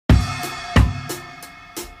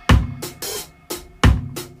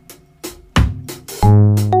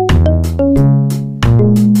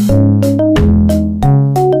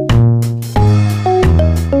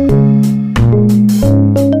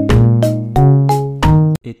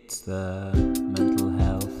It's the Mental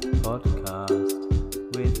Health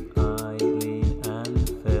Podcast with Eileen and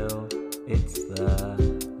Phil. It's the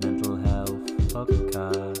Mental Health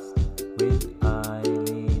Podcast with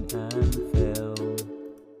Eileen and Phil.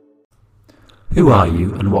 Who are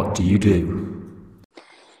you and what do you do?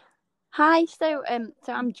 Hi, so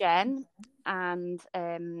I'm Jen, and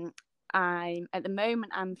I'm at the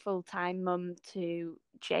moment I'm full-time mum to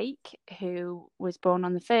Jake, who was born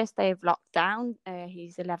on the first day of lockdown.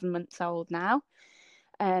 He's 11 months old now,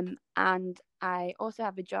 and I also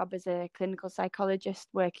have a job as a clinical psychologist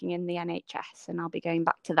working in the NHS, and I'll be going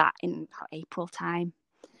back to that in about April time.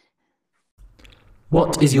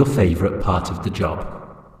 What is your favourite part of the job?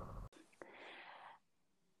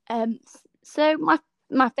 So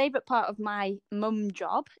my favourite part of my mum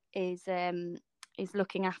job is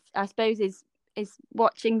looking after, I suppose, is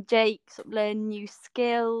watching Jake sort of learn new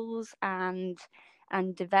skills and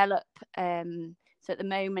develop. So at the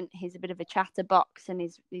moment he's a bit of a chatterbox and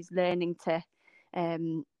he's learning to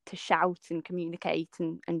shout and communicate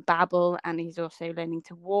and babble, and he's also learning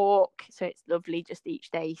to walk. So it's lovely just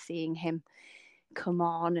each day seeing him come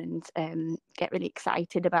on and get really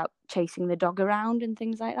excited about chasing the dog around and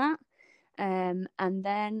things like that. And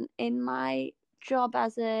then in my job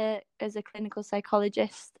as a clinical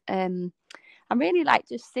psychologist, I really like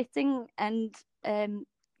just sitting and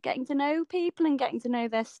getting to know people and getting to know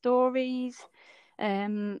their stories,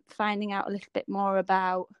 finding out a little bit more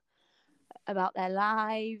about their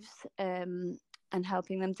lives, and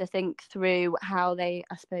helping them to think through how they,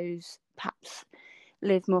 I suppose, perhaps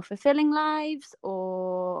live more fulfilling lives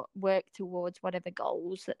or work towards whatever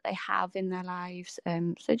goals that they have in their lives.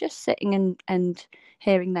 So just sitting and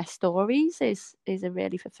hearing their stories is a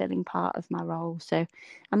really fulfilling part of my role. So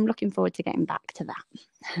I'm looking forward to getting back to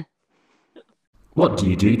that. What do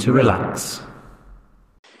you do to relax?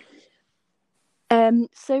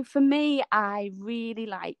 So for me, I really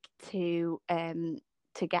like to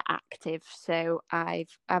get active. So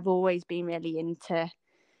I've always been really into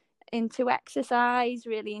exercise,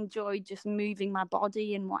 really enjoyed just moving my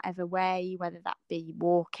body in whatever way, whether that be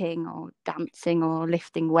walking or dancing or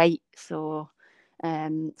lifting weights, or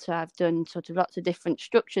so I've done sort of lots of different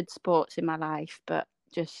structured sports in my life, but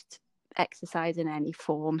just exercise in any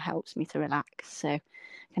form helps me to relax. So I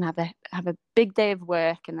can have a big day of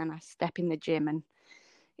work and then I step in the gym and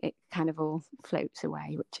it kind of all floats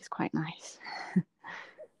away, which is quite nice.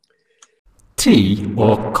 Tea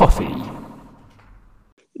or coffee?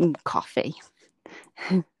 Coffee.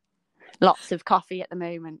 Lots of coffee at the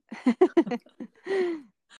moment.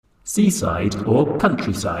 Seaside or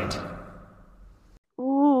countryside?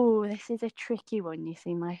 Oh, this is a tricky one. You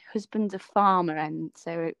see, my husband's a farmer, and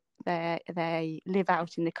so they live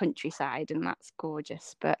out in the countryside, and that's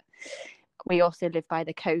gorgeous. But we also live by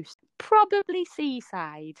the coast, probably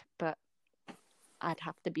seaside, but I'd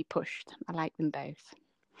have to be pushed. I like them both.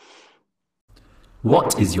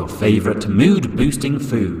 What is your favourite mood-boosting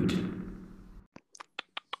food?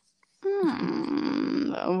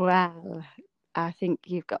 Well, I think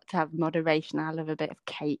you've got to have moderation. I love a bit of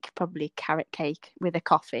cake, probably carrot cake with a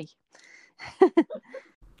coffee.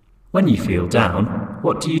 When you feel down,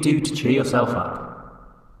 what do you do to cheer yourself up?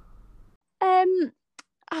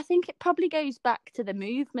 I think it probably goes back to the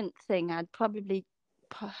movement thing. I'd probably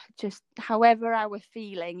just, however I were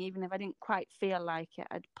feeling, even if I didn't quite feel like it,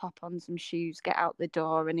 I'd pop on some shoes, get out the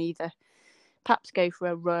door and either perhaps go for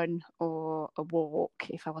a run or a walk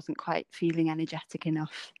if I wasn't quite feeling energetic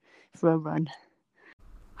enough for a run.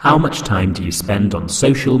 How much time do you spend on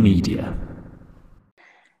social media?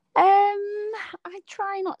 I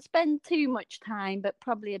try not to spend too much time, but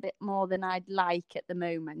probably a bit more than I'd like at the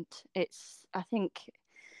moment. I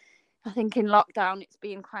think in lockdown it's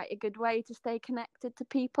been quite a good way to stay connected to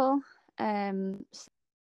people.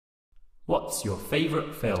 What's your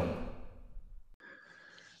favourite film?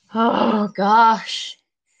 Oh gosh,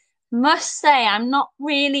 must say I'm not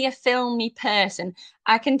really a filmy person.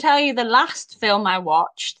 I can tell you the last film I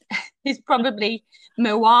watched is probably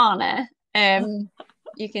Moana.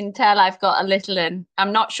 You can tell I've got a little, and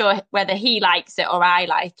I'm not sure whether he likes it or I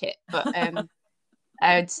like it, but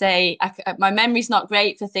I would say my memory's not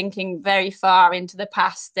great for thinking very far into the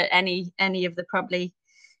past at any of the probably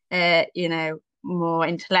more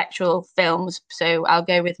intellectual films, so I'll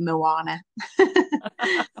go with Moana.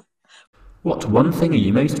 What one thing are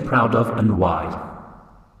you most proud of and why?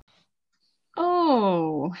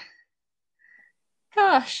 Oh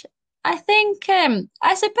gosh, I think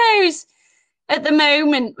I suppose at the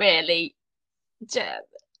moment really,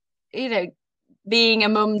 being a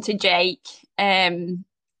mum to Jake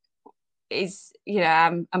is,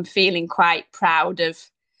 I'm feeling quite proud of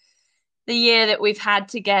the year that we've had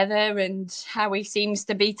together and how he seems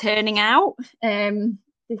to be turning out,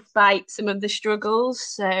 despite some of the struggles.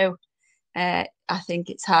 So I think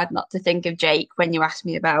it's hard not to think of Jake when you ask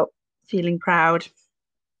me about feeling proud.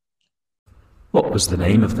 What was the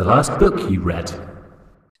name of the last book you read?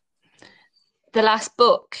 The last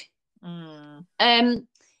book? Yeah,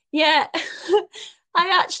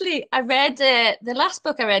 I read the last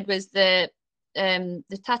book I read was the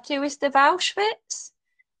Tattooist of Auschwitz.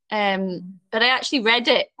 But I actually read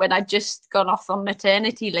it when I'd just gone off on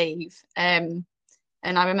maternity leave. And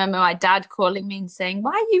I remember my dad calling me and saying,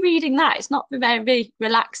 "Why are you reading that? It's not a very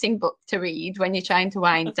relaxing book to read when you're trying to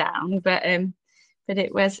wind down." But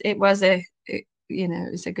it was a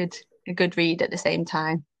good read at the same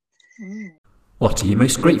time. What are you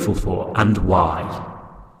most grateful for and why?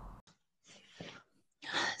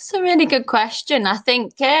 It's a really good question. I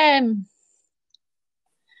think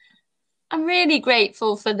I'm really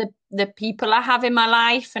grateful for the people I have in my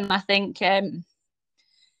life, and I think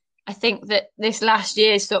that this last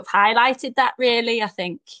year sort of highlighted that really. I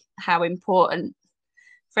think how important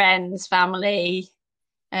friends, family,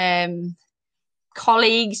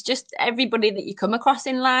 colleagues, just everybody that you come across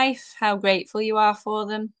in life, how grateful you are for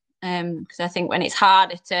them. Because I think when it's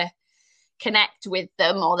harder to connect with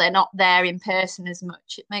them or they're not there in person as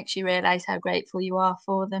much, it makes you realise how grateful you are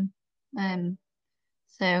for them.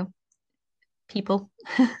 So, people.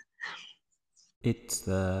 It's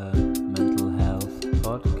the Mental Health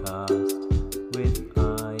Podcast with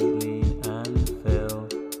Eileen and Phil.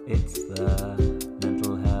 It's the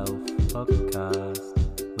Mental Health Podcast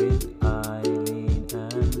with Eileen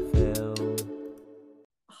and Phil.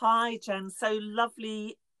 Hi, Jen. So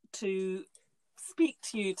lovely to speak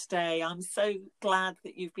to you today. I'm so glad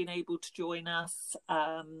that you've been able to join us.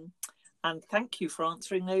 And thank you for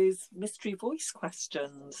answering those mystery voice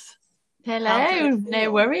questions. Hello,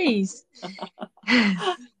 no worries.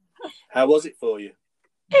 How was it for you?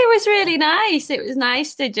 It was really nice. It was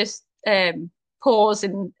nice to just pause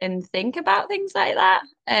and think about things like that.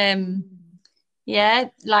 Yeah,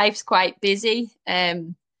 life's quite busy.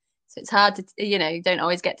 So it's hard to, you don't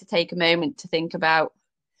always get to take a moment to think about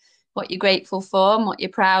what you're grateful for and what you're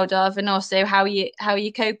proud of, and also how you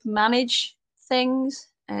cope and manage things.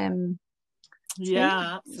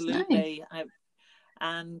 Yeah, absolutely. Nice.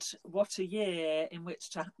 And what a year in which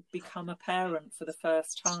to become a parent for the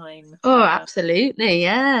first time. Oh, absolutely,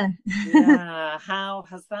 yeah. Yeah. How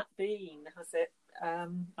has that been? Has it?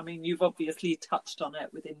 You've obviously touched on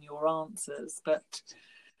it within your answers, but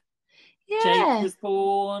Jake was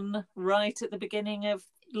born right at the beginning of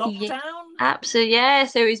lockdown. Yeah, absolutely, yeah.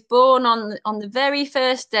 So he was born on the very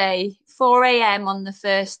first day, 4 a.m. on the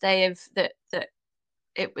first day of that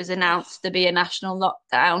it was announced to be a national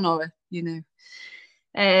lockdown, or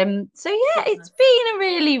So yeah, it's been a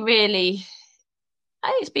really, really.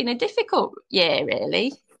 It's been a difficult year,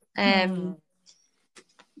 really. Yeah,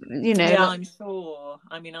 I'm sure.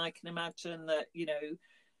 I can imagine that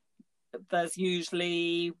there's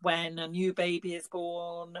usually, when a new baby is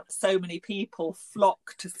born, so many people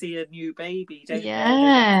flock to see a new baby, don't they?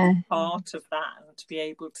 They part of that and to be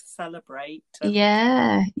able to celebrate and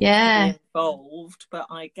to be involved. But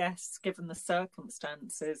I guess given the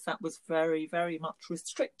circumstances, that was very, very much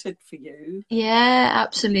restricted for you. Yeah,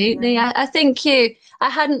 absolutely. I think I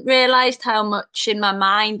hadn't realised how much in my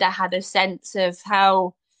mind I had a sense of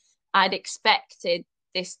how I'd expected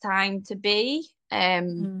this time to be.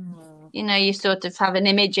 You sort of have an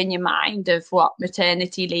image in your mind of what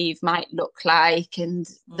maternity leave might look like, and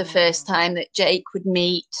the first time that Jake would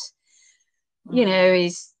meet,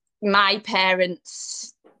 is my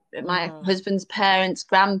parents, my husband's parents,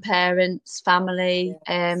 grandparents, family.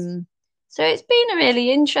 So it's been a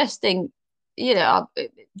really interesting,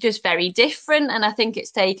 just very different, and I think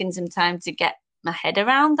it's taken some time to get my head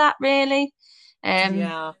around that, really.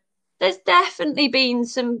 There's definitely been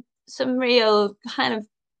some real kind of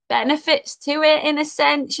benefits to it, in a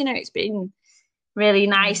sense. It's been really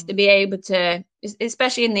nice to be able to,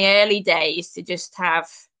 especially in the early days, to just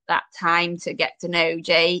have that time to get to know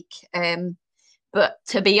Jake. But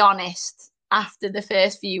to be honest, after the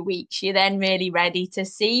first few weeks, you're then really ready to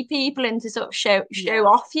see people and to sort of show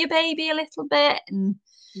off your baby a little bit, and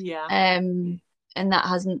that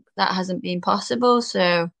hasn't been possible.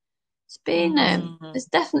 So it's been there's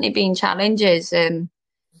definitely been challenges, and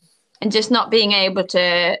just not being able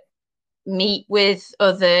to meet with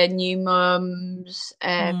other new mums,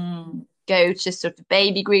 go to sort of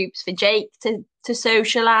baby groups for Jake to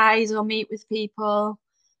socialise or meet with people.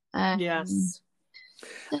 Yes.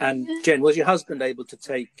 And Jen, was your husband able to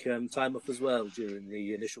take time off as well during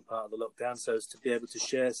the initial part of the lockdown, so as to be able to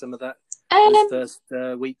share some of that those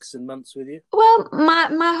first weeks and months with you? Well,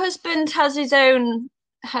 my husband has his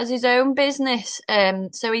own business,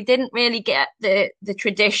 so he didn't really get the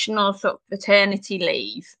traditional sort of paternity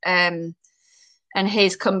leave, and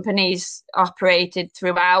his company's operated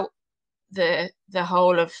throughout the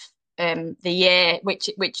whole of the year,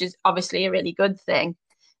 which is obviously a really good thing.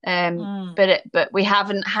 But we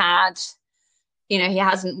haven't had, he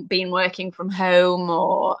hasn't been working from home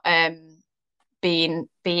or being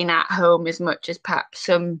at home as much as perhaps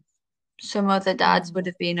some other dads would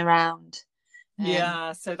have been around.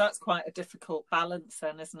 Yeah, so that's quite a difficult balance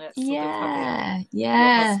then, isn't it? Yeah, having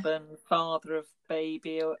yeah. your husband, father of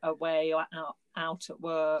baby, away or out at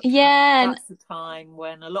work. Yeah. And that's the time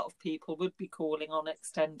when a lot of people would be calling on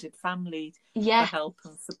extended family for help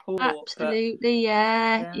and support. Absolutely,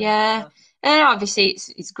 yeah. And obviously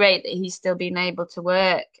it's great that he's still been able to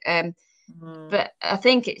work. But I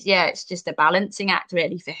think it's just a balancing act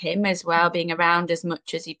really for him as well, being around as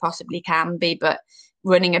much as he possibly can be, but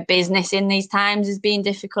running a business in these times has been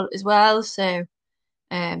difficult as well. So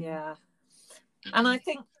yeah. And I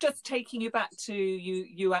think just taking you back to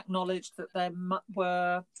you acknowledged that there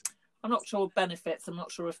were, I'm not sure benefits, I'm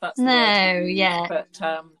not sure if that's the word you use, but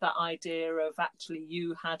that idea of actually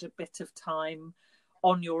you had a bit of time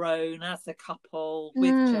on your own as a couple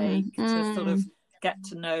with Jake to sort of get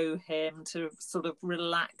to know him, to sort of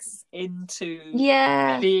relax into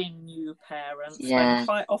being new parents. When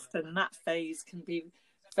quite often that phase can be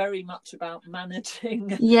very much about managing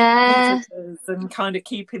visitors and kind of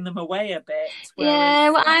keeping them away a bit.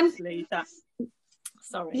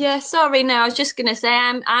 Sorry. No, I was just going to say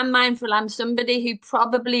I'm mindful. I'm somebody who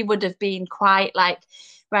probably would have been quite like,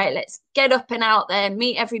 right, let's get up and out there,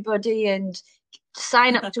 meet everybody and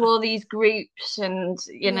sign up to all these groups and,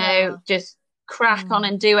 just crack on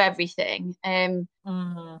and do everything. And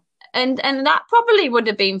that probably would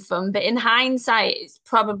have been fun, but in hindsight,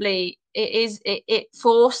 it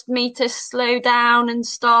forced me to slow down and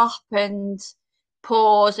stop and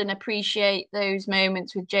pause and appreciate those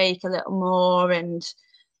moments with Jake a little more, and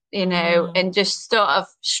and just sort of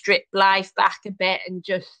strip life back a bit and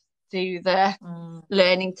just do the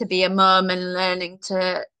learning to be a mum and learning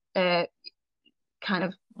to kind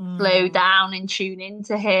of slow down and tune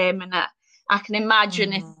into him. And I can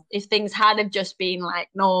imagine if things had have just been like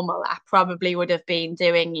normal, I probably would have been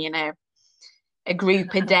doing, a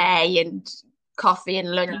group a day and coffee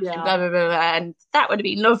and lunch and blah, blah, blah, blah, and that would have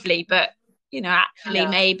been lovely. But, actually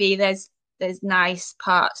maybe there's nice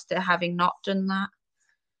parts to having not done that.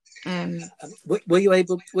 Were you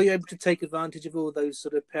able to take advantage of all those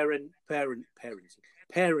sort of parenting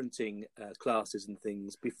classes and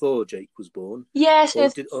things before Jake was born? Yes.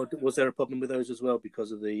 Or was there a problem with those as well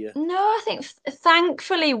because of the? No, I think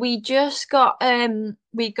thankfully we just got to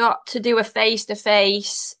do a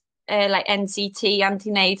face-to-face like NCT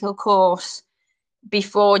antenatal course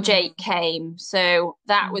before Jake came, so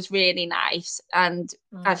that was really nice, and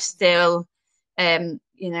I've still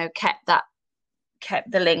kept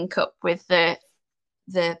the link up with the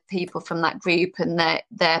people from that group and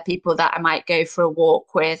their people that I might go for a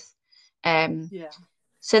walk with.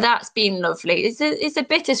 So that's been lovely. It's a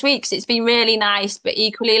bittersweet because it's been really nice, but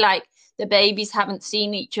equally like the babies haven't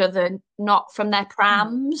seen each other, not from their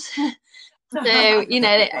prams. So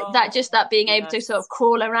that being able to sort of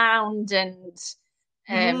crawl around and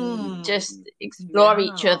just explore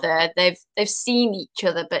each other. They've seen each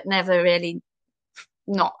other, but never really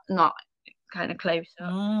not kind of close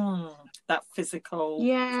up. That physical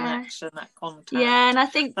connection, that contact. Yeah, and I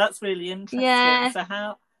think that's really interesting. Yeah. So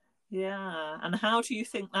how do you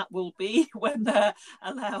think that will be when they're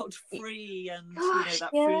allowed free and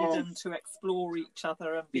freedom to explore each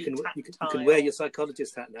other and be tactile? You can wear your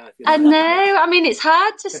psychologist hat now. If you I know. I mean, it's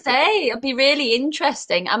hard to say. It'll be really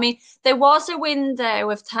interesting. I mean, there was a window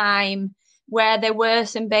of time where there were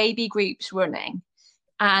some baby groups running,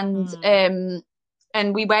 and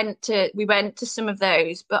we went to some of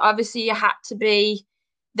those, but obviously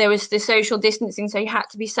there was the social distancing, so you had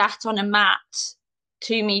to be sat on a mat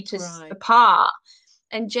 2 meters apart,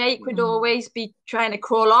 and Jake would always be trying to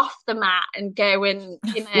crawl off the mat and go and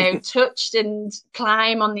touch and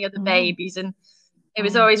climb on the other babies, and it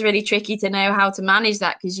was always really tricky to know how to manage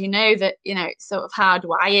that, because that it's sort of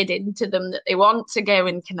hardwired into them that they want to go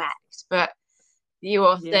and connect, but you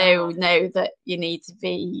also know that you need to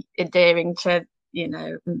be adhering to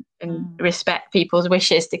and respect people's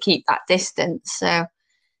wishes to keep that distance. So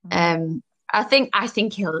I think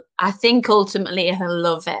ultimately he'll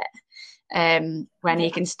love it when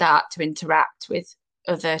he can start to interact with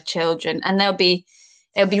other children, and it'll be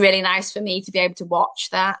really nice for me to be able to watch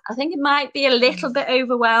that. I think it might be a little bit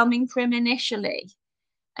overwhelming for him initially,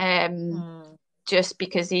 just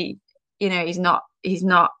because he's not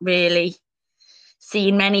really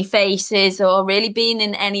seen many faces or really been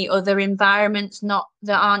in any other environments that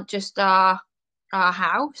aren't just our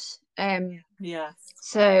house.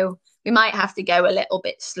 So we might have to go a little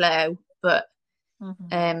bit slow, but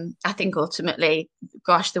I think ultimately,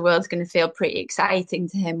 gosh, the world's going to feel pretty exciting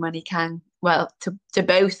to him when he can. Well, to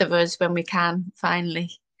both of us when we can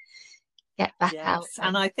finally get back out.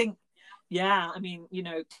 And I think, I mean,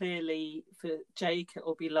 clearly for Jake,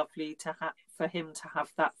 it'll be lovely for him to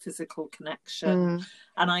have that physical connection.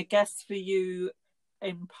 And I guess for you,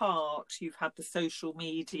 in part, you've had the social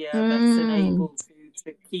media that's enabled you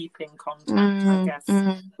to keep in contact, I guess,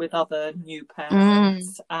 with other new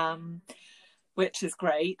parents. Which is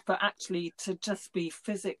great, but actually to just be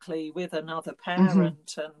physically with another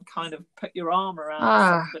parent and kind of put your arm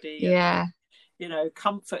around somebody and,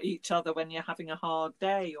 comfort each other when you're having a hard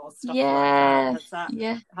day or stuff like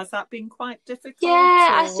that. Has that been quite difficult?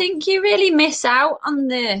 I think you really miss out on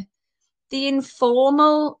the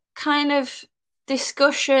informal kind of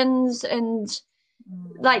discussions and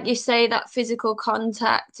like you say, that physical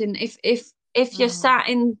contact. And if you're sat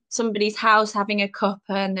in somebody's house having a cuppa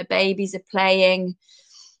and the babies are playing,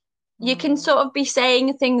 you can sort of be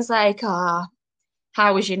saying things like, how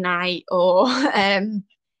was your night? Or,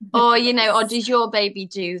 or does your baby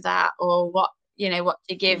do that? Or what do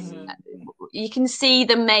you give? You can see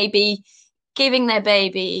them maybe giving their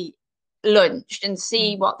baby lunch and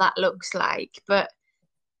see what that looks like. But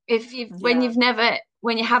when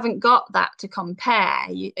you haven't got that to compare,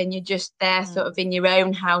 and you're just there sort of in your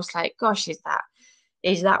own house, like, gosh, is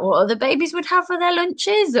that what other babies would have for their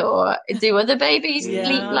lunches? Or do other babies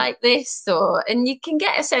sleep like this? And you can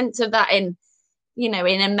get a sense of that in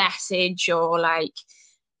a message, or like,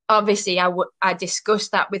 obviously I discuss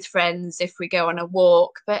that with friends if we go on a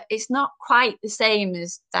walk, but it's not quite the same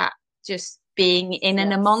as that just being in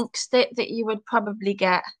and amongst it that you would probably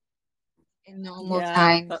get in normal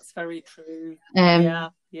times. That's very true. So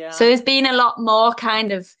there's been a lot more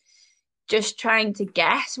kind of just trying to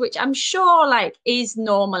guess, which I'm sure like is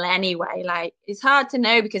normal anyway. Like, it's hard to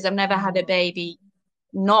know because I've never had a baby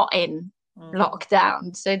not in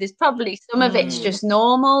lockdown. So there's probably some of it's just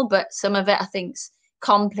normal, but some of it I think's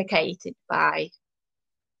complicated by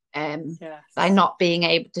not being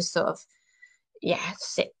able to sort of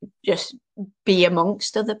just be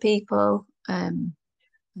amongst other people. I'm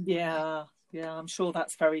sure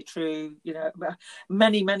that's very true.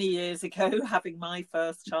 Many years ago, having my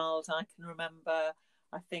first child, I can remember,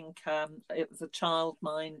 I think it was a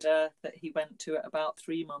childminder that he went to at about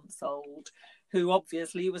 3 months old, who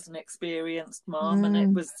obviously was an experienced mum, and it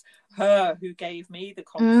was her who gave me the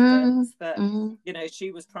confidence that,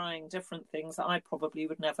 she was trying different things that I probably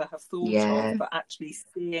would never have thought of, but actually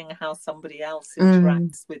seeing how somebody else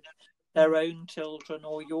interacts with their own children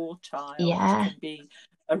or your child can be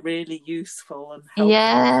a really useful and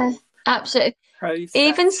helpful absolutely process.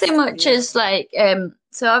 Even so much as like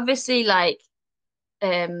so obviously like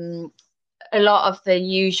a lot of the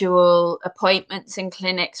usual appointments in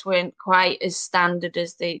clinics weren't quite as standard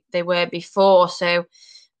as they were before. So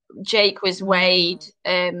Jake was weighed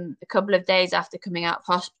a couple of days after coming out of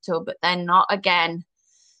hospital, but then not again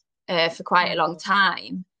for quite a long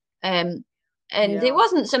time. And it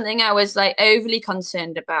wasn't something I was like overly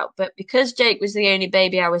concerned about, but because Jake was the only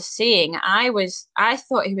baby I was seeing, I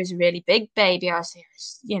thought he was a really big baby. I was,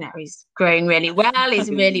 he's growing really well. He's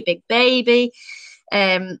a really big baby.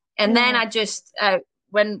 And then I just,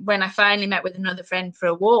 when I finally met with another friend for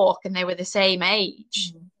a walk, and they were the same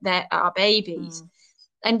age, that our babies,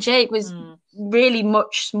 and Jake was really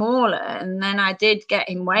much smaller. And then I did get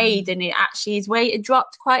him weighed, and his weight had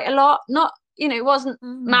dropped quite a lot. Not, it wasn't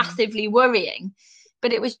massively worrying,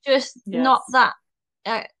 but it was just not that,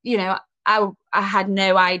 I had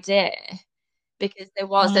no idea, because there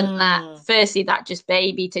wasn't that, firstly, that just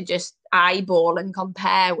baby to just eyeball and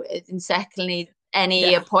compare with, and secondly,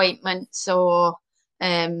 any appointments or,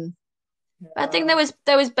 I think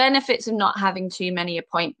there was benefits of not having too many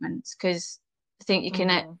appointments, because I think you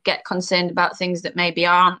can get concerned about things that maybe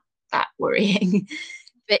aren't that worrying,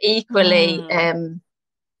 but equally,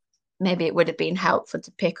 maybe it would have been helpful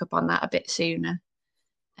to pick up on that a bit sooner.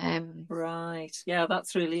 Right. Yeah,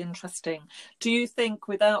 that's really interesting. Do you think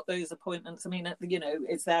without those appointments, I mean,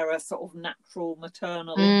 is there a sort of natural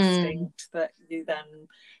maternal instinct that you then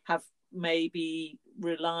have maybe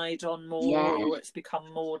relied on more, or it's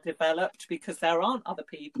become more developed because there aren't other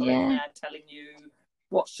people in there telling you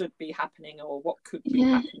what should be happening or what could be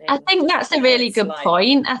happening? I think that's a really good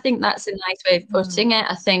point. I think that's a nice way of putting it.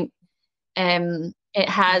 I think it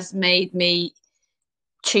has made me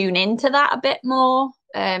tune into that a bit more,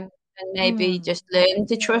 and maybe just learn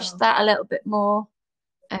to trust that a little bit more.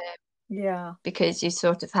 Because you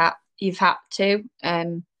sort of you've had to,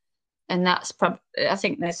 and that's probably, I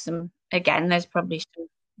think there's probably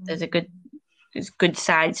there's good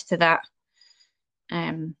sides to that.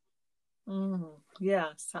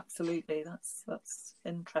 Yes, absolutely. That's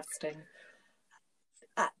interesting.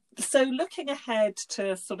 So looking ahead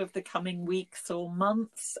to sort of the coming weeks or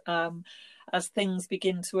months, as things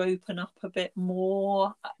begin to open up a bit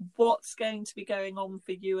more, what's going to be going on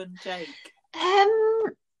for you and Jake?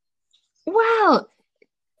 Well,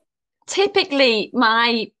 typically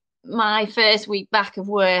my first week back of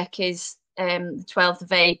work is the 12th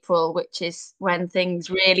of April, which is when things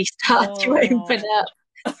really start to open up.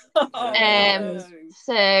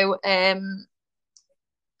 So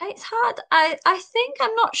it's hard. I think,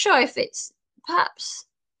 I'm not sure if it's perhaps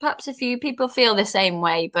a few people feel the same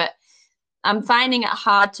way, but I'm finding it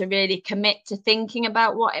hard to really commit to thinking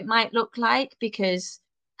about what it might look like, because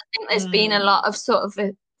I think there's been a lot of sort of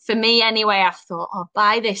for me anyway, I've thought,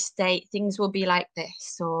 by this date things will be like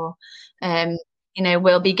this, or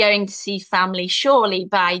we'll be going to see family surely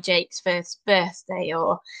by Jake's first birthday,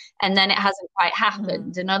 and then it hasn't quite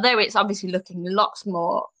happened. And although it's obviously looking lots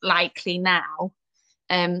more likely now,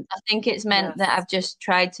 I think it's meant that I've just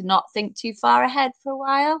tried to not think too far ahead for a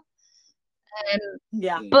while.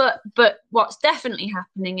 But what's definitely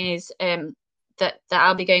happening is that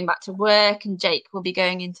I'll be going back to work, and Jake will be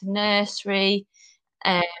going into nursery,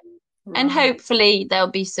 and hopefully there'll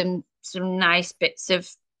be some nice bits of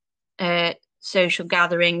social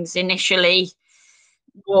gatherings initially,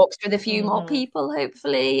 walks with a few more people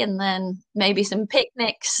hopefully, and then maybe some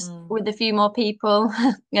picnics with a few more people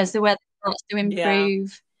as the weather starts to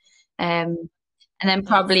improve, and then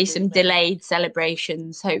probably some delayed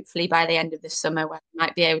celebrations hopefully by the end of the summer, when we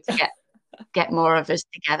might be able to get more of us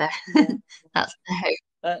together. That's the hope.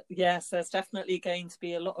 Yes, there's definitely going to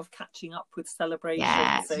be a lot of catching up with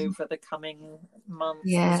celebrations over the coming months,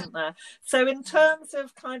 isn't there? So in terms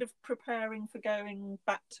of kind of preparing for going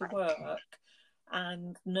back to work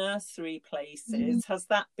and nursery places, have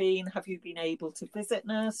you been able to visit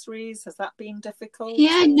nurseries? Has that been difficult?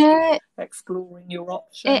 No, exploring your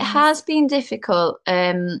options. It has been difficult.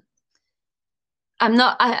 I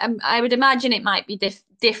would imagine it might be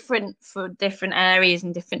different for different areas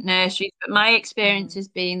and different nurseries, but my experience has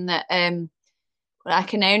been that I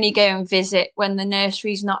can only go and visit when the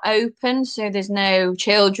nursery's not open, so there's no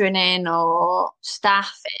children in or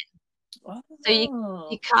staff in. So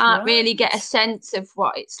you can't really get a sense of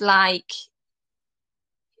what it's like,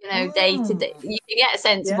 day to day. You can get a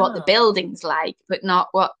sense of what the building's like, but not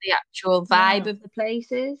what the actual vibe of the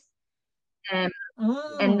place is.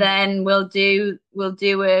 And then we'll do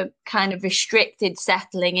a kind of restricted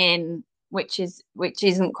settling in, which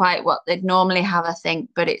isn't quite what they'd normally have, I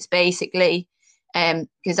think, but it's basically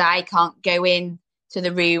because I can't go in to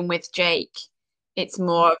the room with Jake. It's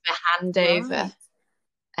more of a handover.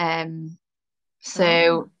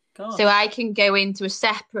 So I can go into a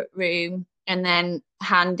separate room and then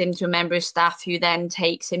hand him to a member of staff who then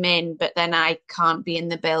takes him in, but then I can't be in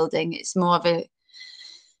the building. It's more of a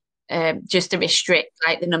just to restrict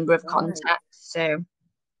like the number of contacts. So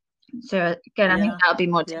again, I think that'll be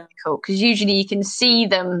more difficult, because usually you can see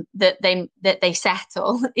them that they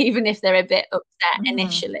settle, even if they're a bit upset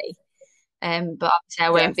initially. But obviously I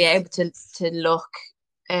won't be able to look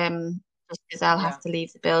just because I'll have to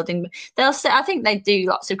leave the building. But I think they do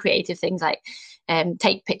lots of creative things, like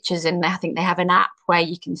take pictures, and I think they have an app where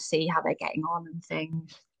you can see how they're getting on and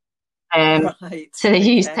things. So they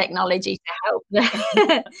use technology to help.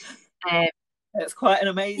 It's quite an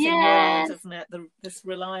amazing world, isn't it? This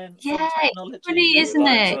reliance on technology. It's funny, isn't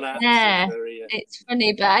it? It's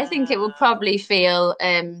funny, but I think it will probably feel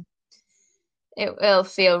it will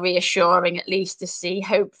feel reassuring, at least, to see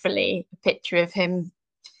hopefully a picture of him,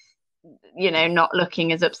 not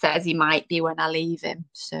looking as upset as he might be when I leave him.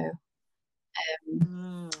 So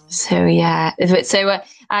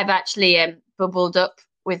I've actually bubbled up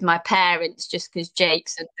with my parents, just because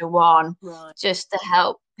Jake's under one, just to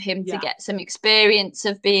help him to get some experience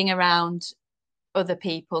of being around other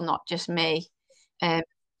people, not just me, so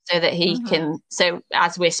that he can. So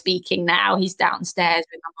as we're speaking now, he's downstairs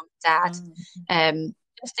with my mum and dad,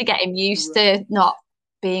 just to get him used to not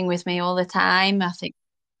being with me all the time, I think.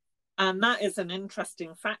 And that is an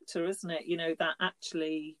interesting factor, isn't it? That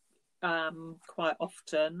actually quite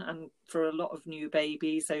often, and for a lot of new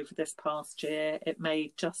babies over this past year, it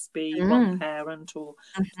may just be one parent or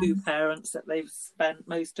two parents that they've spent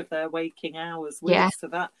most of their waking hours with. So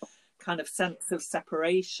that kind of sense of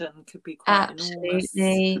separation could be quite enormous.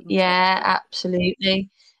 Absolutely. Yeah, absolutely.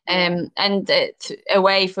 And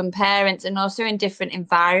away from parents, and also in different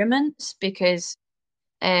environments, because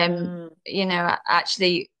you know,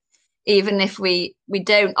 actually, even if we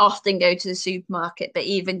don't often go to the supermarket, but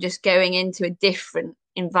even just going into a different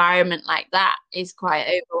environment like that is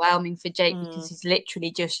quite overwhelming for Jake, because he's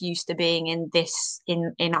literally just used to being in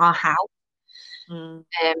our house.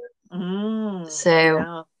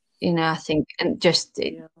 So you know, I think, and just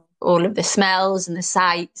all of the smells and the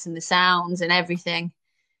sights and the sounds and everything.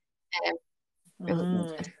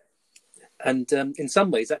 And in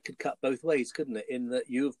some ways, that could cut both ways, couldn't it? In that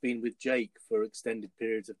you have been with Jake for extended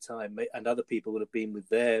periods of time, and other people would have been with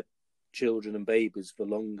their children and babies for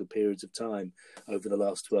longer periods of time over the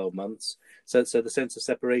last 12 months. So the sense of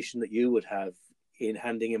separation that you would have in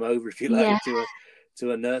handing him over, if you like,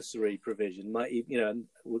 to a nursery provision might, you know,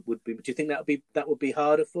 would be. Do you think that would be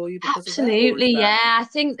harder for you? Absolutely, yeah. I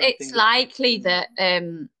think it's likely that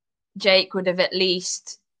Jake would have at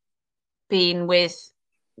least been with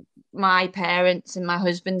my parents and my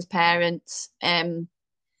husband's parents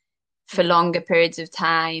for longer periods of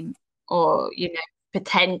time, or, you know,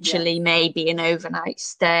 potentially maybe an overnight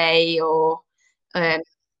stay, or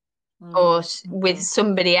with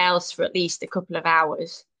somebody else for at least a couple of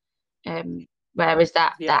hours, whereas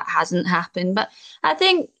that hasn't happened. But I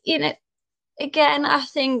think, you know, again, I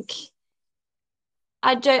think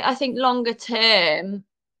longer term,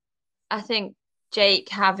 I think Jake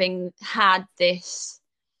having had this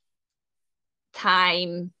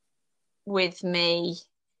time with me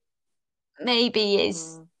maybe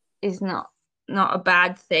is not a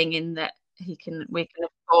bad thing, in that we can have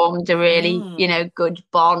formed a really you know, good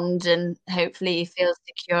bond, and hopefully he feels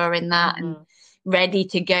secure in that and ready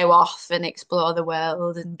to go off and explore the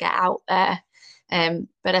world and get out there.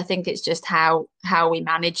 But I think it's just how we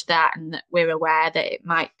manage that, and that we're aware that it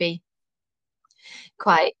might be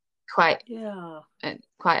quite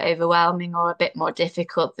overwhelming, or a bit more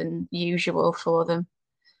difficult than usual for them.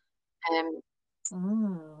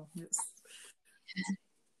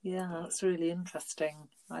 That's really interesting.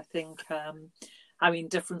 I think I mean,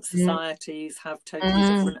 different societies have totally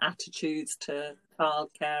different attitudes to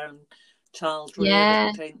childcare and child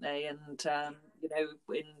rearing, don't they? And you know,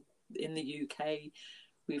 in the UK,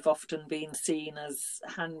 we've often been seen as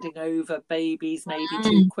handing over babies maybe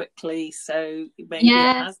too quickly. So maybe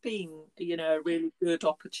it has been, you know, a really good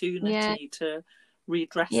opportunity to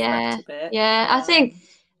redress that a bit.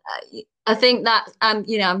 I think that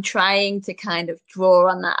you know, I'm trying to kind of draw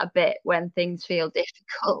on that a bit when things feel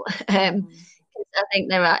difficult. I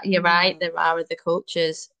think you're right, there are other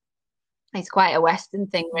cultures. It's quite a Western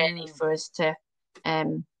thing, really, for us to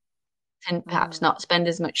and perhaps not spend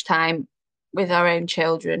as much time with our own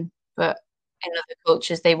children, but in other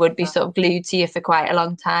cultures they would be sort of glued to you for quite a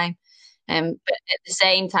long time. But at the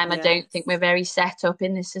same time, I don't think we're very set up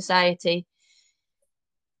in this society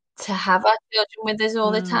to have our children with us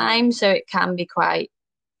all the time, so it can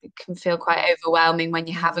feel quite overwhelming when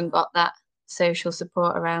you haven't got that social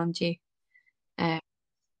support around you.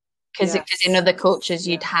 Because in other cultures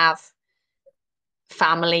you'd have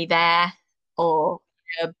family there, or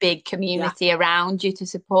a big community around you to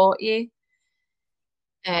support you.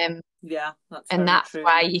 That's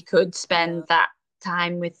why you could spend that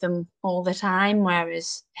time with them all the time,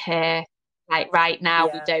 whereas here, like right now,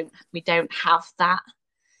 we don't have that.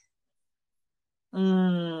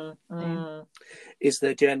 Is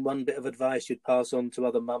there, Jen, one bit of advice you'd pass on to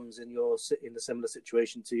other mums in a similar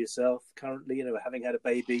situation to yourself currently, you know, having had a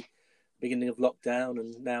baby, beginning of lockdown,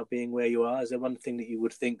 and now being where you are? Is there one thing that you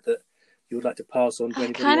would think that you would like to pass on to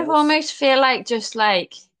anybody else? I kind of almost feel like, just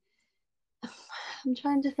like, I'm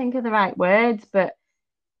trying to think of the right words, but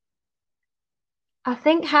I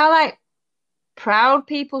think how like proud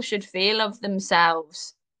people should feel of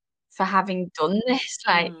themselves for having done this.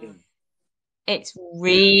 Like, it's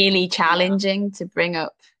really challenging to bring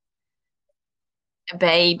up a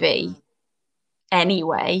baby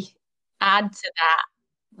anyway. Add to that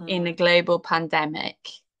in a global pandemic,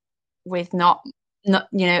 with not you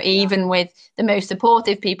know, even with the most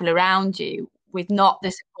supportive people around you, with not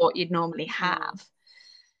the support you'd normally have.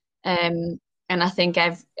 And I think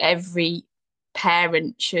every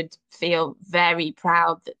parent should feel very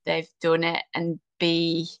proud that they've done it, and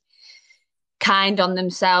be kind on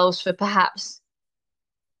themselves for perhaps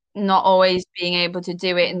not always being able to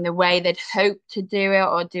do it in the way they'd hoped to do it,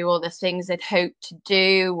 or do all the things they'd hoped to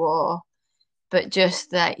do, but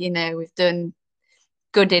just that, you know, we've done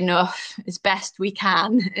good enough as best we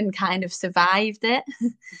can and kind of survived it.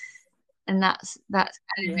 And that's kind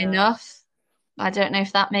of enough. I don't know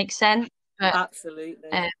if that makes sense. But, absolutely.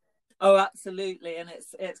 Oh, absolutely. And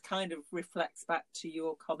it's kind of reflects back to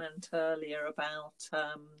your comment earlier about,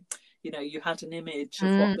 you had an image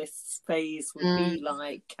of what this phase would be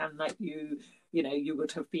like, and that you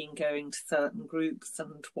would have been going to certain groups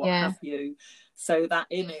and what have you. So that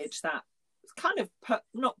image, that kind of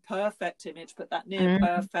not perfect image, but that near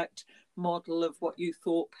perfect model of what you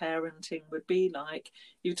thought parenting would be like,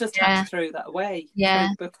 you just had to throw that away, throw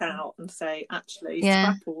the book out and say, actually,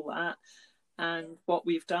 scrap all that. And what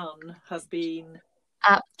we've done has been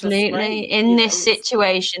absolutely in this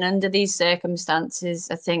situation, under these circumstances.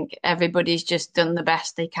 I think everybody's just done the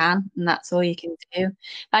best they can, and that's all you can do.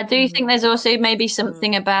 I do think there's also maybe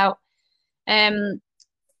something about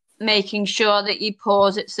making sure that you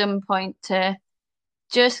pause at some point to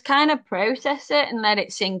just kind of process it and let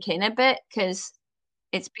it sink in a bit, because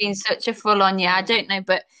it's been such a full-on year. I don't know,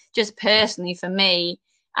 but just personally for me,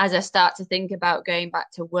 as I start to think about going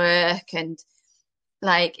back to work, and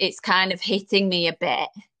like it's kind of hitting me a bit.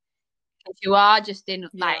 If you are just in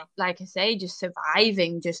like I say, just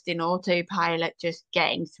surviving, just in autopilot, just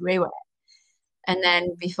getting through it. And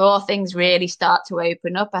then before things really start to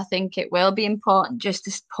open up, I think it will be important just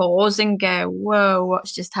to pause and go, whoa,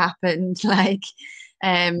 what's just happened? Like,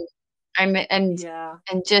 and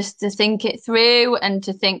just to think it through, and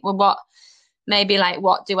to think, well, what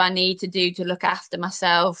do I need to do to look after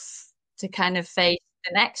myself to kind of face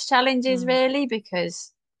the next challenges, really,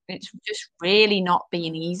 because it's just really not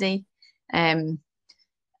been easy. And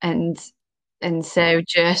so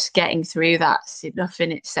just getting through that's enough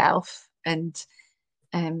in itself. And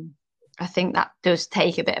I think that does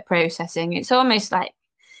take a bit of processing. It's almost like,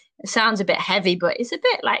 it sounds a bit heavy, but it's a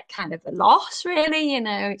bit like kind of a loss, really.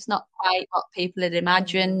 It's not quite what people had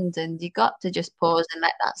imagined, and you got to just pause and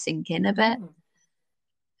let that sink in a bit.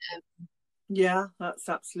 Yeah, that's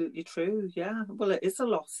absolutely true. Yeah, well, it is a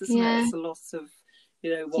loss, isn't it? It's a loss of,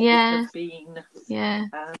 what would have been. Yeah.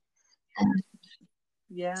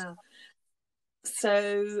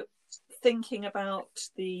 So, thinking about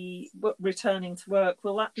the returning to work,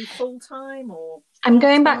 will that be full time or? I'm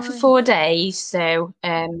going back for 4 days, so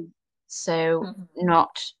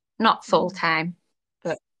not full time,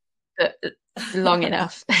 but long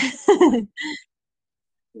enough.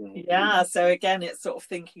 Yeah, so again, it's sort of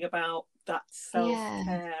thinking about that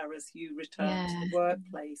self-care as you return to the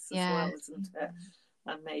workplace as well, isn't it?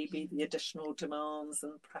 And maybe the additional demands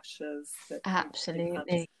and pressures that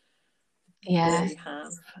absolutely really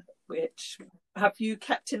have. Which, have you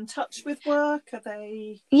kept in touch with work? Are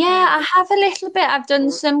they? I have a little bit. I've done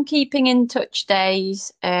some keeping in touch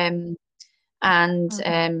days, so I've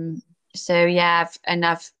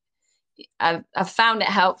found it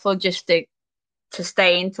helpful just to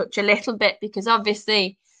stay in touch a little bit, because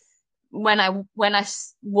obviously when I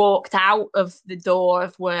walked out of the door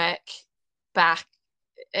of work back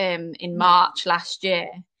in March last year,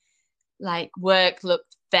 like work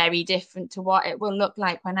looked very different to what it will look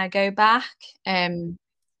like when I go back.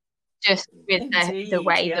 Just with the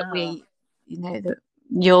way that we, that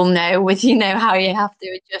you'll know with, how you have to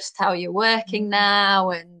adjust how you're working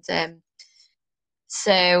now. And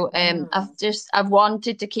I've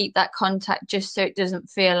wanted to keep that contact just so it doesn't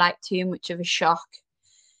feel like too much of a shock,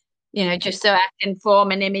 just so I can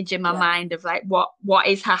form an image in my mind of like what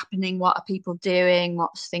is happening, what are people doing,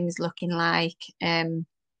 what's things looking like.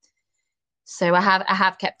 So I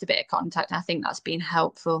have kept a bit of contact. I think that's been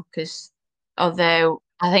helpful, because although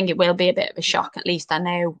I think it will be a bit of a shock, at least I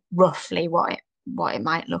know roughly what it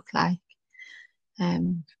might look like.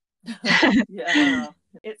 Yeah.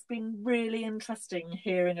 It's been really interesting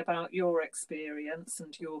hearing about your experience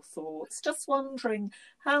and your thoughts. Just wondering,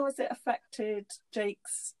 how has it affected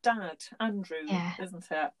Jake's dad, Andrew,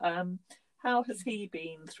 isn't it? How has he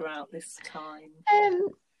been throughout this time?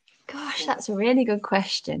 Gosh, that's a really good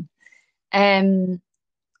question. I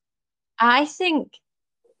think,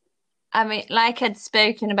 like I'd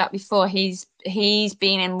spoken about before, he's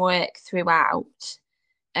been in work throughout.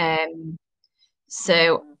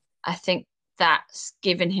 So I think that's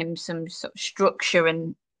given him some sort of structure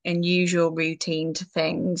and usual routine to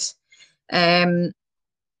things. I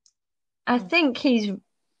think he's,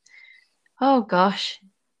 oh gosh,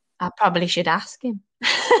 I probably should ask him.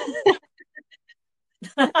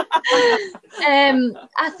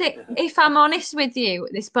 I think, if I'm honest with you,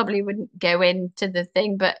 this probably wouldn't go into the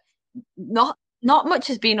thing, but not much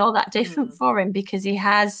has been all that different for him, because he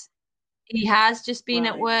has just been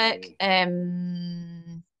at work.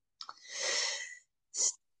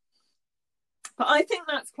 But I think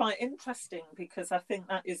that's quite interesting, because I think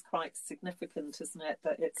that is quite significant, isn't it?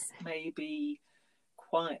 That it's maybe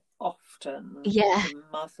quite often the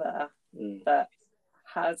mother that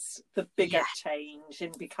has the bigger change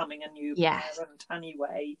in becoming a new parent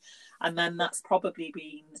anyway, and then that's probably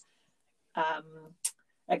been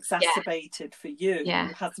exacerbated for you,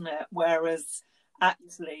 hasn't it? Whereas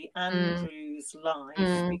actually Andrew's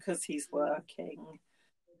life, because he's working,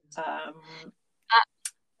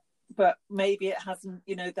 but maybe it hasn't,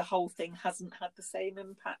 you know, the whole thing hasn't had the same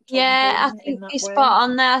impact on him I think in that you're way. spot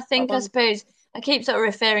on there. I suppose I keep sort of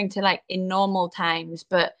referring to like in normal times,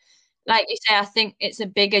 but like you say, I think it's a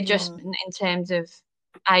big adjustment in terms of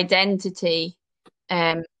identity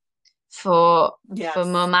for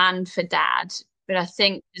mum and for dad. But I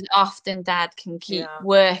think often dad can keep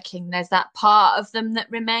working. There's that part of them that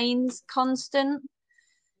remains constant.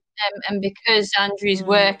 And because Andrew's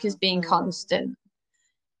work has been constant,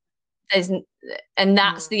 and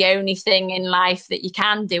that's the only thing in life that you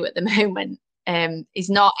can do at the moment, is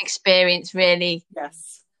not experience really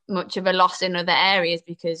much of a loss in other areas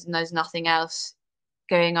because there's nothing else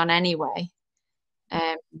going on anyway.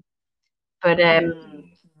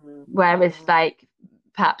 Whereas like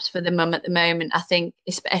perhaps for the mum at the moment, I think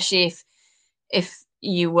especially if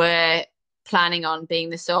you were planning on being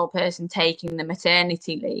the sole person taking the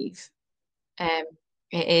maternity leave,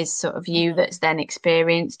 it is sort of you that's then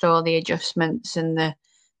experienced all the adjustments and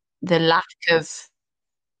the lack of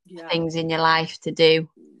things in your life to do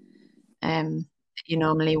that you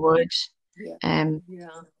normally would.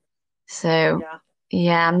 So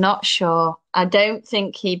I'm not sure. I don't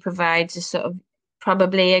think he provides a sort of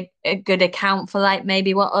probably a good account for like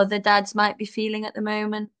maybe what other dads might be feeling at the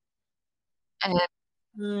moment.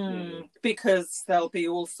 Because there'll be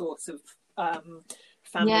all sorts of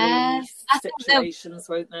family situations,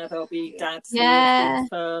 won't there? There'll be dads who have been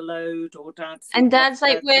furloughed or dads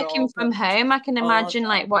like working from home. I can imagine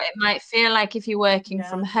like what it might feel like if you're working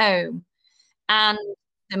from home and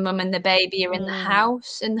the mum and the baby are in the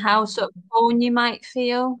house, and how sort of torn you might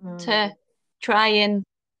feel to try and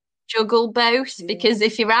juggle both, because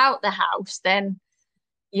if you're out the house then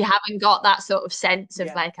you haven't got that sort of sense of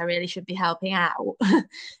like I really should be helping out.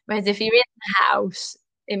 Whereas if you're in the house,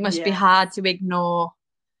 it must be hard to ignore,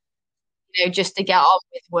 you know, just to get on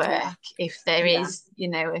with work if there is, you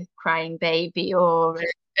know, a crying baby or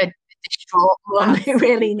a distraught mum who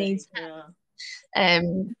really needs help.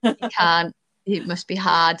 You can't. It must be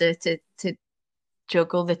harder to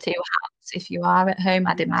juggle the two hats if you are at home,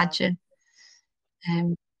 I'd imagine.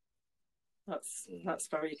 That's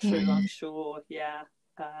very true. I'm sure.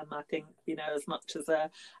 I think, you know, as much as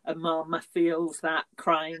a mum feels that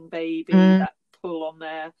crying baby, that pull on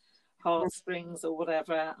their heartstrings or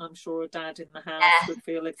whatever, I'm sure a dad in the house would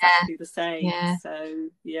feel exactly the same. So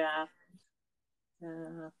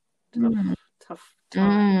tough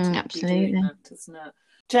time to absolutely. be doing that, isn't it?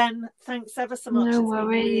 Jen, thanks ever so much. No it's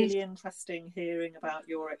worries. been really interesting hearing about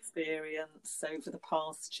your experience over the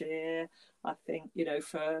past year. I think, you know,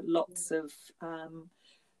 for lots of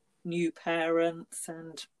new parents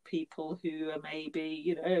and people who are maybe,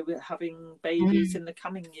 you know, having babies in the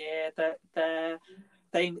coming year, that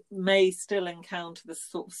they may still encounter the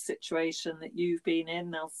sort of situation that you've been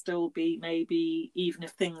in. They'll still be, maybe even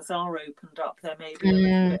if things are opened up, there may be a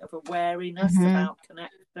little bit of a wariness about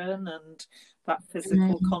connection and that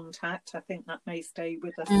physical contact. I think that may stay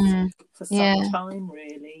with us for some time,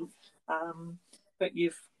 really. But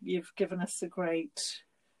you've given us a great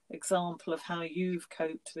example of how you've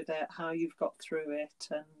coped with it, how you've got through it,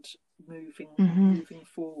 and moving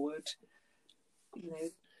forward. You know.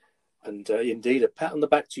 And indeed, a pat on the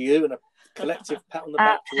back to you and a collective pat on the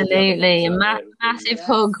back. Absolutely, a massive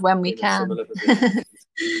hug when we can.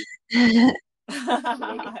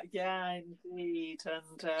 Yeah, indeed,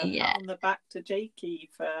 and pat on the back to Jakey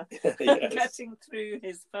for getting through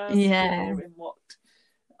his first year in what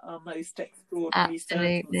are most extraordinary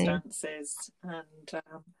circumstances, and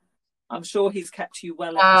I'm sure he's kept you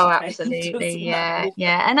well entertained. Absolutely,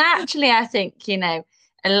 and actually, I think, you know,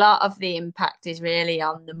 a lot of the impact is really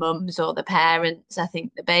on the mums or the parents. I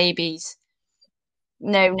think the babies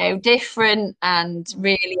know no different, and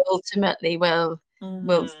really ultimately will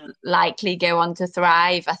likely go on to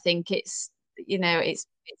thrive. I think it's, you know, it's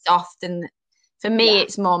often, for me,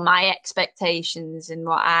 it's more my expectations and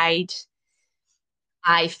what I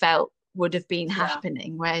felt would have been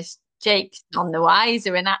happening, whereas Jake's none the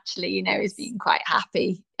wiser, and actually, you know, is being quite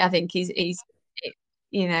happy. I think he's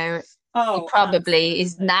you know, he probably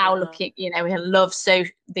is now looking, you know, he'll love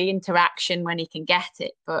the interaction when he can get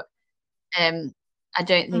it, but I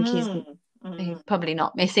don't think he's probably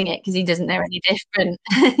not missing it because he doesn't know any different.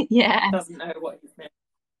 Doesn't know what he's missing.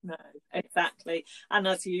 No, exactly. And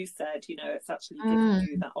as you said, you know, it's actually giving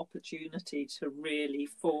you that opportunity to really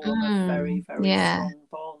form a very, very strong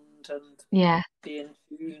bond and Yeah. be in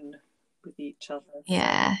tune with each other.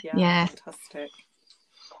 Yeah. So, Yeah. fantastic.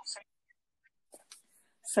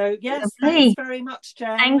 So yes, Lovely. thanks very much,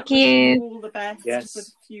 Jen. Thank Wishing you. all the best Yes. for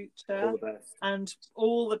the future. All the best. And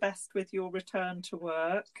all the best with your return to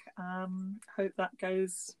work. Hope that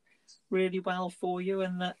goes really well for you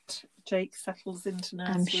and that Jake settles into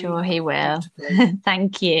nursery. I'm sure he will. comfortably.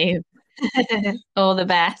 Thank you. All the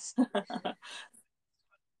best.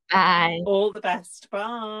 Bye. All the best.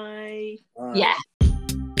 Bye. Bye. Yeah.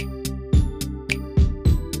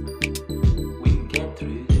 We can get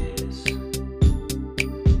through this.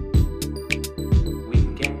 We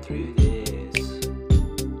can get through this.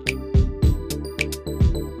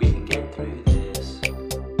 We can get through this.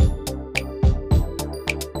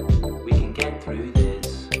 We can get through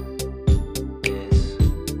this.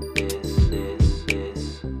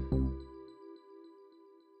 This.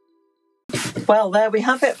 Well, there we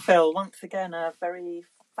have it, Phil. Once again, a very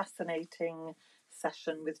fascinating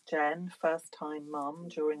session with Jen, first time mum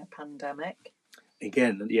during a pandemic.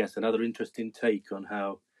 Again, yes, another interesting take on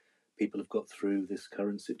how people have got through this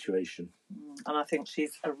current situation. And I think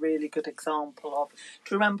she's a really good example of, do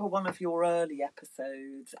you remember one of your early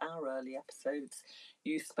episodes, our early episodes,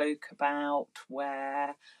 you spoke about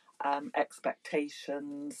where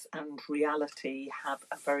expectations and reality have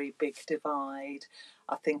a very big divide.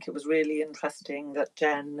 I think it was really interesting that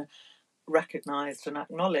Jen recognised and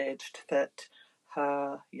acknowledged that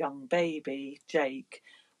her young baby, Jake,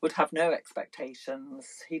 would have no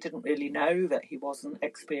expectations. He didn't really know that he wasn't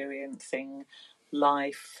experiencing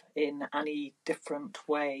life in any different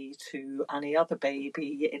way to any other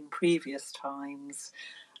baby in previous times.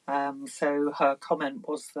 So her comment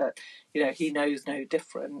was that, he knows no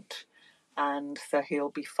different and so he'll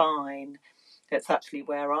be fine. It's actually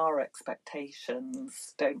where our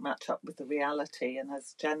expectations don't match up with the reality. And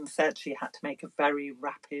as Jen said, she had to make a very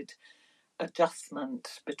rapid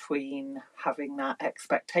adjustment between having that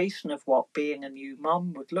expectation of what being a new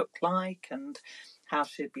mum would look like and how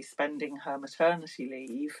she'd be spending her maternity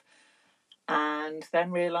leave, and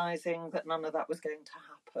then realising that none of that was going to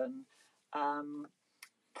happen.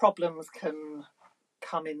 Problems can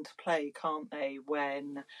come into play, can't they,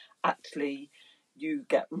 when actually you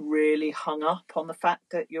get really hung up on the fact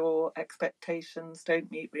that your expectations don't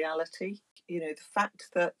meet reality. The fact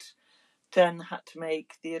that Jen had to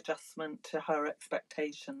make the adjustment to her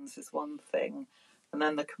expectations is one thing, and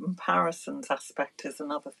then the comparisons aspect is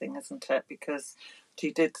another thing, isn't it? Because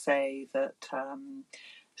she did say that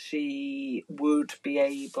she would be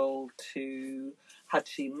able to, had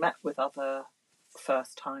she met with other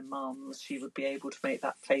first-time mums, she would be able to make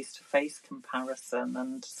that face-to-face comparison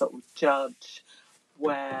and sort of judge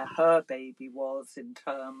where her baby was in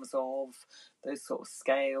terms of those sort of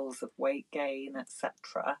scales of weight gain,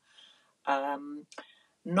 etc.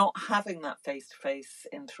 Not having that face-to-face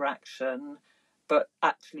interaction, but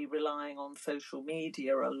actually relying on social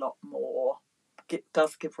media a lot more, it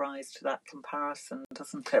does give rise to that comparison,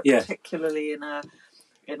 doesn't it? Yes. Particularly in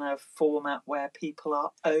a format where people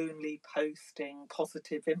are only posting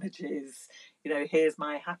positive images. Here's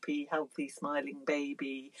my happy, healthy, smiling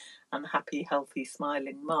baby and happy, healthy,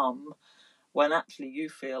 smiling mum, when actually you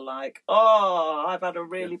feel like, I've had a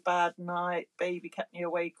really bad night, baby kept me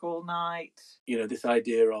awake all night. This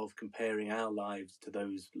idea of comparing our lives to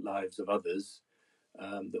those lives of others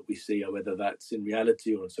that we see, or whether that's in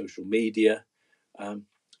reality or on social media,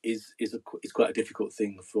 is quite a difficult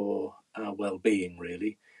thing for our well-being,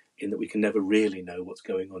 really, in that we can never really know what's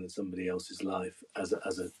going on in somebody else's life as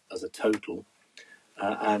a total,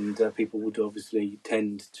 and people would obviously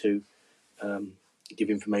tend to give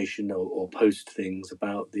information or post things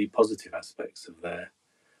about the positive aspects of their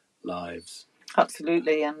lives.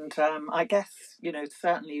 Absolutely, and I guess,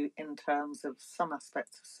 certainly in terms of some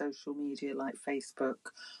aspects of social media like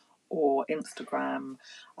Facebook or Instagram,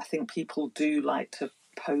 I think people do like to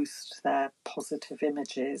post their positive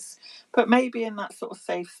images, but maybe in that sort of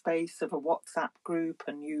safe space of a WhatsApp group,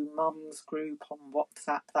 a new mums group on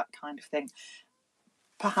WhatsApp, that kind of thing.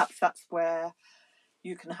 Perhaps that's where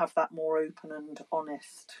you can have that more open and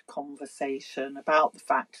honest conversation about the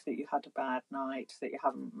fact that you had a bad night, that you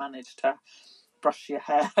haven't managed to brush your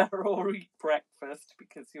hair or eat breakfast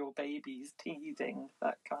because your baby's teething,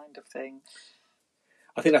 that kind of thing.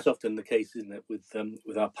 I think that's often the case, isn't it,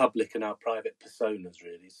 with our public and our private personas,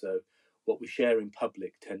 really. So what we share in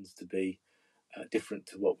public tends to be different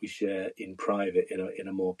to what we share in private, in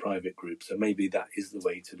a more private group. So maybe that is the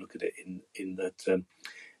way to look at it, in that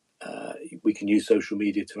we can use social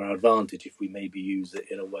media to our advantage if we maybe use it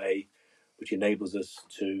in a way which enables us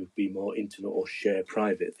to be more intimate or share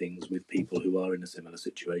private things with people who are in a similar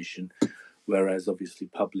situation, whereas obviously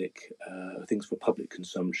public things for public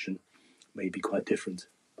consumption may be quite different.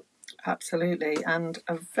 Absolutely. And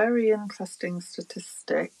a very interesting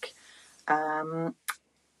statistic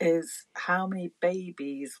is how many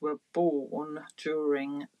babies were born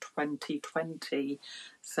during 2020.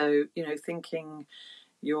 So, thinking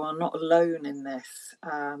you are not alone in this.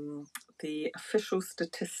 The official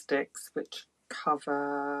statistics, which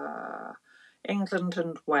cover England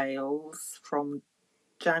and Wales from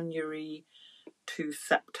January to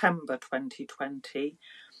September 2020,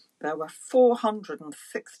 there were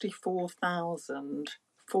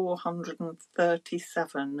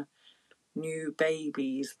 464,437 new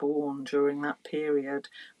babies born during that period.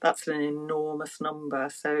 That's an enormous number.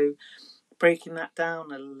 So breaking that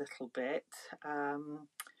down a little bit.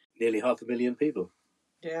 Nearly 500,000 people.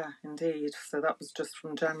 Yeah, indeed. So that was just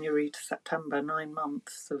from January to September, 9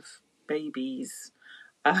 months of babies.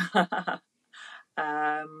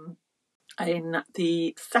 In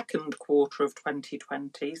the second quarter of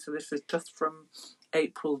 2020, so this is just from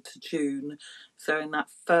April to June, so in that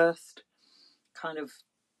first kind of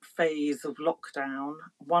phase of lockdown,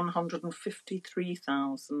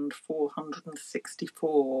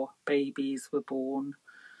 153,464 babies were born.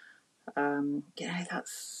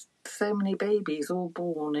 That's so many babies all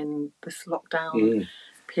born in this lockdown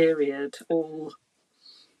period, all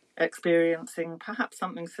experiencing perhaps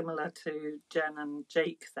something similar to Jen and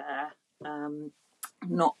Jake there,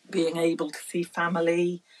 not being able to see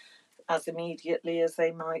family as immediately as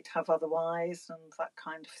they might have otherwise and that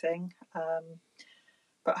kind of thing.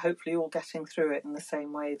 But hopefully all getting through it in the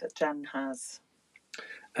same way that Jen has.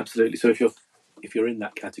 Absolutely. So if you're in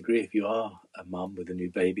that category, if you are a mum with a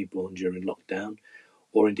new baby born during lockdown,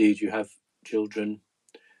 or indeed you have children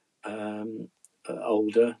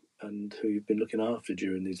older and who you've been looking after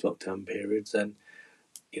during these lockdown periods, then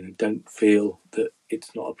don't feel that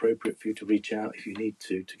it's not appropriate for you to reach out if you need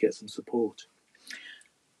to get some support.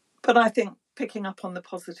 But I think picking up on the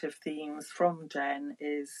positive themes from Jen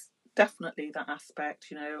is definitely that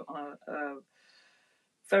aspect, a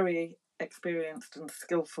very experienced and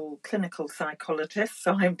skillful clinical psychologist,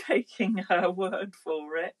 so I'm taking her word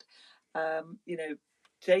for it.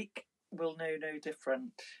 Jake will know no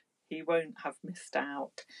different. He won't have missed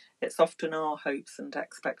out. It's often our hopes and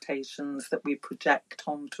expectations that we project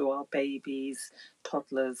onto our babies,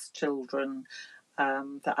 toddlers, children,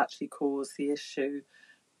 that actually cause the issue.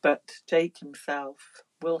 But Jake himself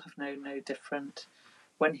will have known no different.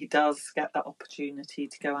 When he does get that opportunity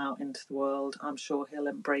to go out into the world, I'm sure he'll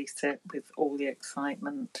embrace it with all the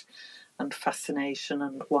excitement and fascination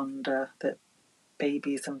and wonder that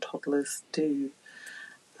babies and toddlers do.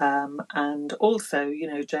 And also,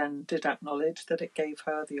 Jen did acknowledge that it gave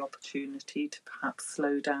her the opportunity to perhaps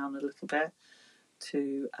slow down a little bit,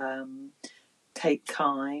 to take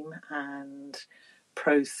time and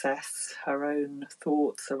process her own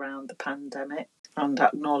thoughts around the pandemic, and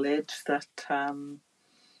acknowledge that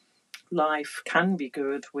life can be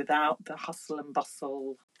good without the hustle and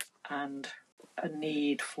bustle and a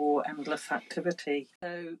need for endless activity.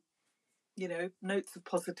 So, notes of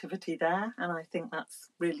positivity there, and I think that's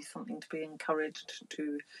really something to be encouraged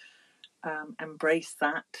to embrace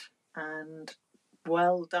that. And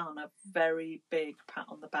well done, a very big pat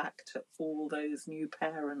on the back to all those new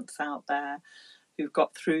parents out there who've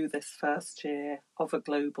got through this first year of a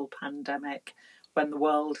global pandemic when the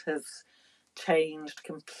world has changed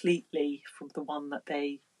completely from the one that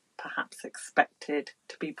they perhaps expected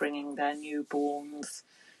to be bringing their newborns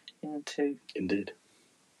into. Indeed.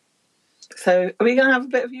 So are we going to have a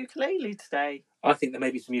bit of ukulele today? I think there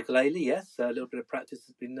may be some ukulele, yes. A little bit of practice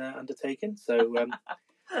has been undertaken, so we'll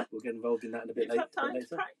get involved in that in a bit later. You've had time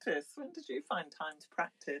to practice. When did you find time to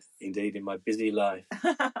practice? Indeed, in my busy life.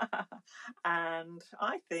 And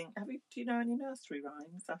I think, do you know any nursery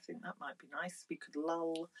rhymes? I think that might be nice. We could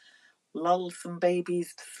lull some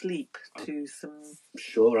babies to sleep to some... I'm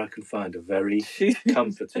sure I can find a very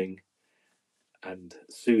comforting and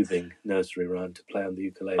soothing nursery rhyme to play on the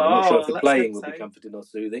ukulele. I'm not sure if the playing will be comforting or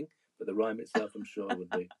soothing, but the rhyme itself I'm sure would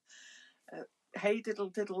be. Hey diddle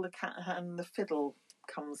diddle, the cat and the fiddle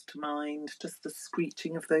comes to mind, just the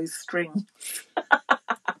screeching of those strings.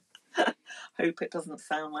 Hope it doesn't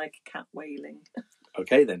sound like a cat wailing.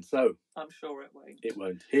 Okay then, so. I'm sure it won't. It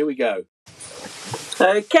won't. Here we go.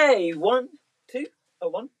 Okay, 1, 2,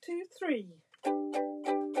 1, 2, 3.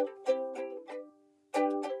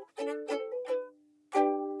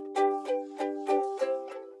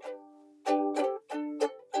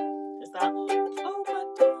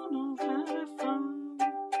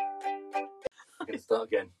 Start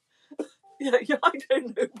again. Yeah, I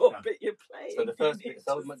don't know what bit you're playing. So the first bit is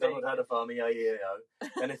Old MacDonald had a farm, E-I-E-I-O.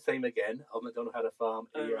 Then the theme again. Old MacDonald had a farm,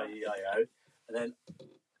 E-I-E-I-O. And then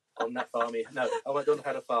on that farm, Old MacDonald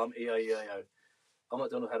had a farm, E-I-E-I-O. Old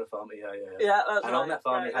MacDonald had a farm, E-I-E-I-O. Yeah, that's and right. on that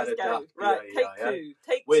farm, he had a duck, Right, E-I-E-I-O.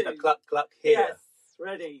 take With two. a cluck, cluck here. Yes,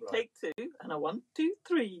 ready. Right. Take 2. And a 1, 2,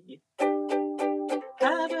 3.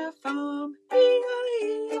 Had a farm,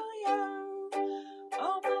 E-I-E-I-O.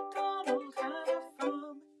 Old MacDonald had a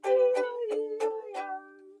farm, E-I-E-I-O.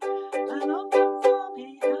 And on that farm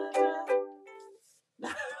he had a... No,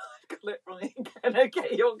 I got it wrong again. Okay,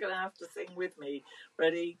 you're going to have to sing with me.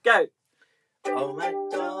 Ready, go. Old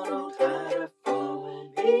MacDonald had a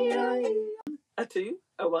farm, E-I-E-I-O. A 2,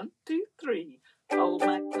 a 1, 2, 3. Old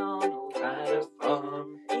MacDonald had a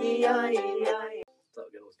farm, E-I-E-I-O. Start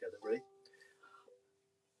again all together, ready?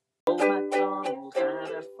 Old MacDonald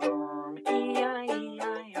had a farm,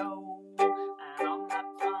 E-I-E-I-O. And on that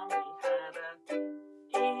farm he had a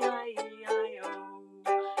E-I-E-I-O.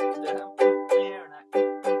 Here and there, here and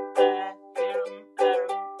there,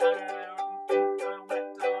 Old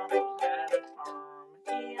MacDonald had a farm,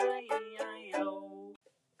 E-I-E-I-O.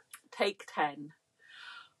 Take 10.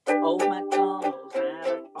 Old MacDonald had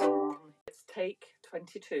a farm. It's take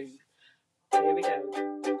 22. Here we go.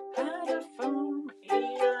 Had a farm,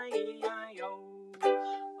 E-I-E-I-O.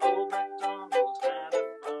 Old MacDonald had a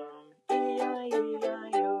farm,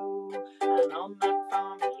 E-I-E-I-O. And on that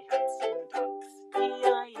farm he had some ducks,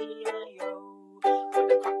 E-I-E-I-O.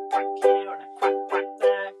 With a quack quack here and a quack quack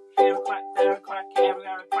there. Here a quack, there a quack,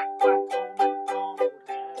 everywhere a quack quack. Old MacDonald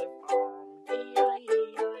had a farm,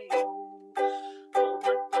 E-I-E-I-O. Old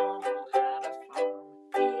MacDonald had a farm,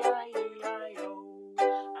 E-I-E-I-O.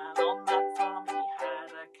 And on that farm he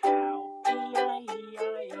had a cow,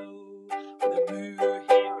 E-I-E-I-O. With a moo